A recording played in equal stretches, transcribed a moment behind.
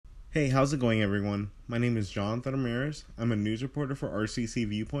Hey, how's it going, everyone? My name is Jonathan Ramirez. I'm a news reporter for RCC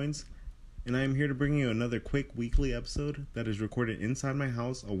Viewpoints, and I am here to bring you another quick weekly episode that is recorded inside my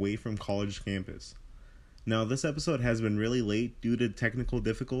house away from college campus. Now, this episode has been really late due to technical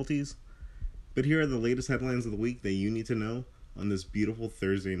difficulties, but here are the latest headlines of the week that you need to know on this beautiful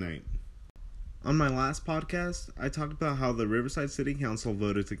Thursday night. On my last podcast, I talked about how the Riverside City Council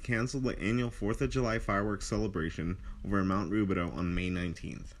voted to cancel the annual 4th of July fireworks celebration over in Mount Rubidoux on May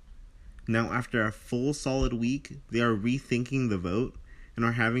 19th. Now, after a full solid week, they are rethinking the vote and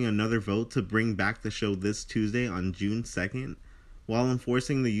are having another vote to bring back the show this Tuesday on June 2nd, while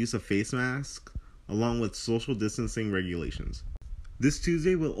enforcing the use of face masks along with social distancing regulations. This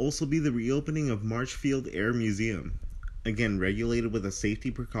Tuesday will also be the reopening of Marchfield Air Museum, again regulated with the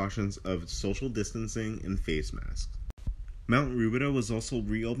safety precautions of social distancing and face masks. Mount Rubidoux was also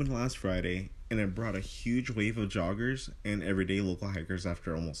reopened last Friday, and it brought a huge wave of joggers and everyday local hikers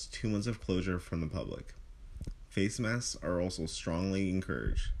after almost 2 months of closure from the public. Face masks are also strongly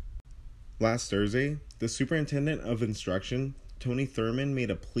encouraged. Last Thursday, the Superintendent of Instruction, Tony Thurmond,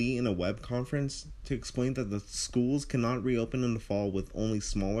 made a plea in a web conference to explain that the schools cannot reopen in the fall with only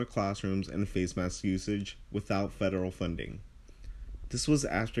smaller classrooms and face mask usage without federal funding. This was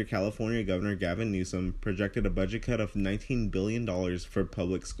after California Governor Gavin Newsom projected a budget cut of $19 billion for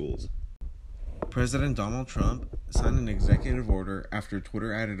public schools. President Donald Trump signed an executive order after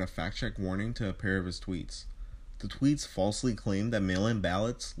Twitter added a fact-check warning to a pair of his tweets. The tweets falsely claimed that mail-in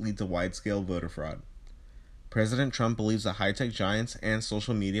ballots lead to wide-scale voter fraud. President Trump believes the high-tech giants and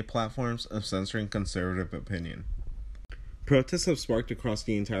social media platforms of censoring conservative opinion. Protests have sparked across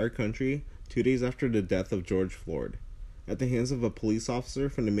the entire country 2 days after the death of George Floyd, at the hands of a police officer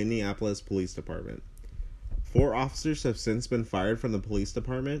from the Minneapolis Police Department. 4 officers have since been fired from the police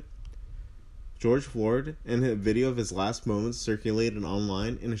department. George Floyd and a video of his last moments circulated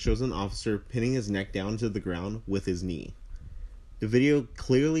online, and it shows an officer pinning his neck down to the ground with his knee. The video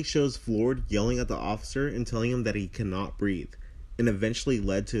clearly shows Floyd yelling at the officer and telling him that he cannot breathe, and eventually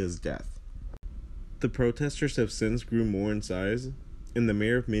led to his death. The protesters have since grew more in size, and the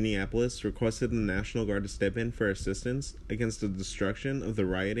mayor of Minneapolis requested the National Guard to step in for assistance against the destruction of the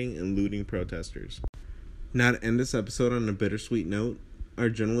rioting and looting protesters. Now, to end this episode on a bittersweet note, our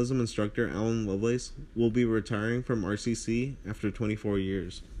journalism instructor Alan Lovelace will be retiring from RCC after 24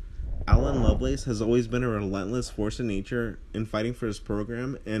 years. Alan Lovelace has always been a relentless force of nature in fighting for his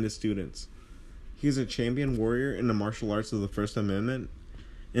program and his students. He is a champion warrior in the martial arts of the First Amendment,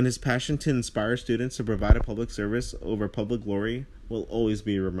 and his passion to inspire students to provide a public service over public glory will always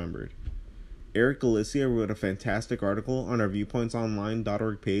be remembered. Eric Galicia wrote a fantastic article on our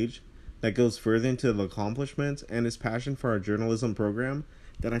viewpointsonline.org page that goes further into the accomplishments and his passion for our journalism program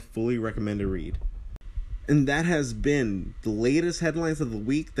that I fully recommend to read. And that has been the latest headlines of the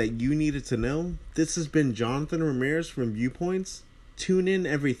week that you needed to know. This has been Jonathan Ramirez from Viewpoints. Tune in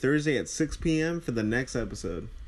every Thursday at 6 p.m. for the next episode.